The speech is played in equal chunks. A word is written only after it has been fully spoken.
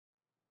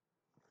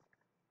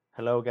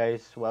Hello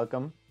guys,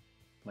 welcome.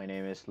 My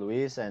name is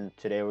Luis and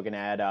today we're going to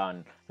add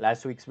on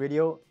last week's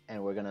video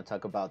and we're going to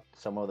talk about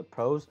some of the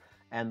pros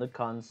and the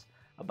cons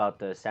about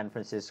the San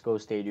Francisco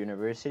State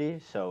University.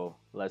 So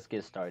let's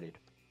get started.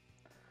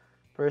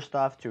 First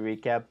off, to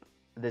recap,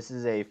 this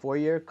is a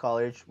 4-year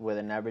college with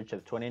an average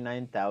of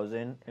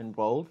 29,000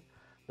 enrolled.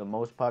 The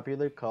most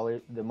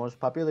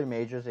popular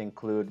majors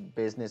include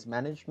business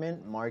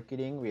management,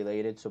 marketing,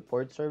 related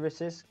support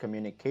services,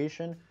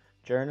 communication,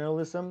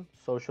 journalism,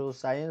 social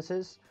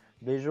sciences,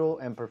 visual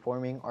and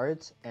performing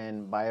arts,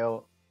 and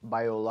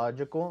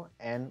biological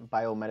and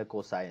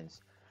biomedical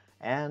science.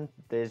 And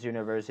this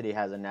university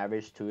has an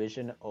average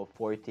tuition of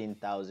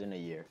 14,000 a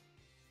year.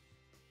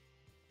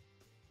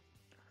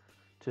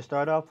 To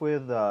start off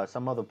with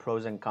some of the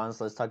pros and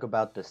cons, let's talk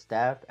about the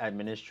staff,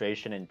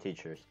 administration, and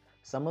teachers.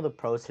 Some of the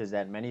pros is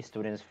that many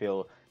students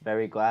feel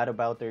very glad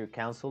about their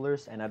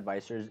counselors and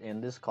advisors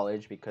in this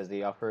college because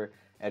they offer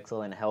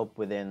excellent help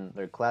within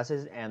their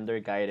classes and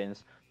their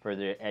guidance for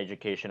their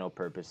educational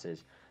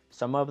purposes.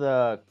 Some of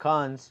the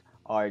cons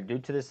are due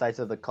to the size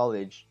of the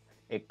college.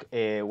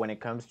 When it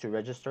comes to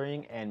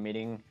registering and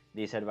meeting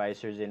these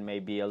advisors, it may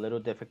be a little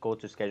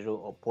difficult to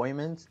schedule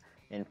appointments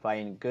and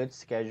find good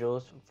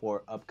schedules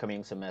for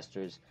upcoming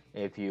semesters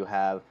if you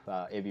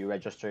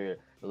register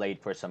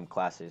late for some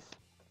classes.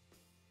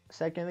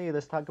 Secondly,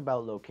 let's talk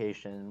about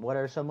location. What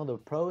are some of the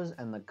pros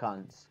and the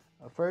cons?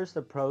 First,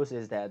 the pros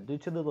is that due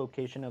to the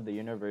location of the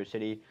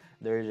university,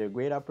 there is a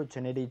great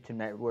opportunity to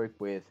network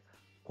with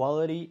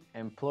quality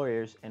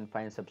employers and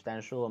find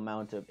substantial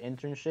amount of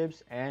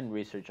internships and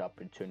research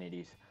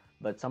opportunities.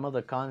 But some of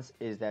the cons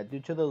is that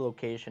due to the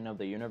location of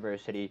the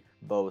university,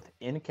 both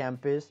in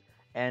campus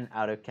and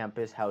out of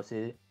campus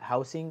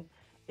housing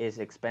is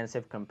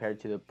expensive compared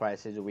to the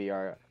prices we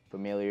are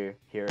familiar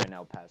here in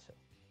El Paso.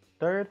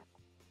 Third,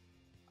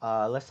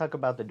 let's talk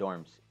about the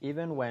dorms.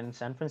 Even when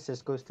San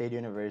Francisco State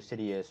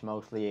University is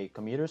mostly a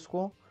commuter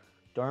school,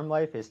 dorm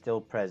life is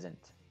still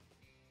present.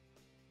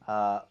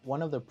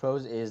 One of the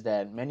pros is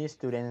that many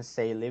students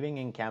say living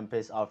in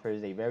campus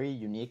offers a very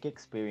unique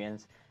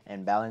experience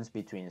and balance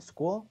between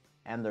school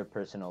and their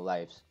personal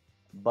lives.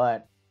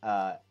 But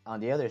on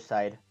the other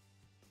side,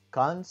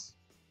 cons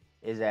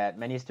is that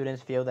many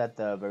students feel that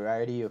the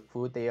variety of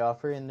food they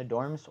offer in the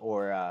dorms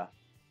or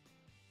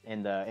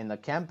in the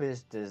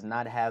campus does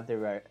not have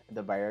the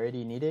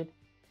variety needed,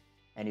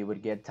 and you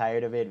would get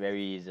tired of it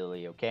very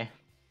easily. Okay.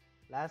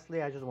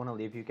 Lastly, I just want to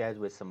leave you guys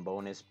with some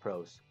bonus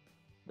pros.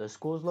 The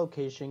school's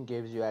location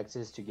gives you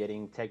access to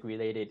getting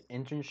tech-related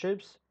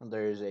internships.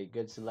 There's a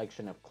good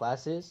selection of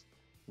classes,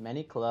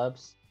 many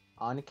clubs,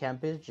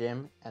 on-campus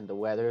gym, and the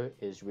weather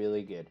is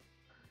really good.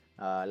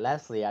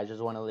 Lastly, I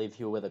just want to leave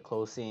you with a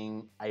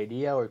closing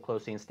idea or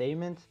closing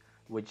statement,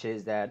 which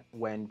is that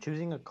when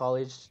choosing a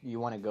college you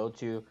want to go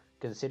to,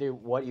 consider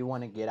what you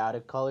want to get out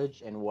of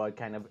college and what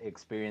kind of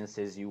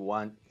experiences you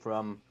want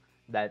from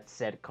that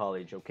said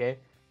college, okay?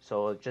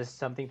 So just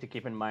something to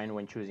keep in mind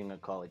when choosing a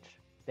college.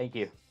 Thank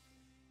you.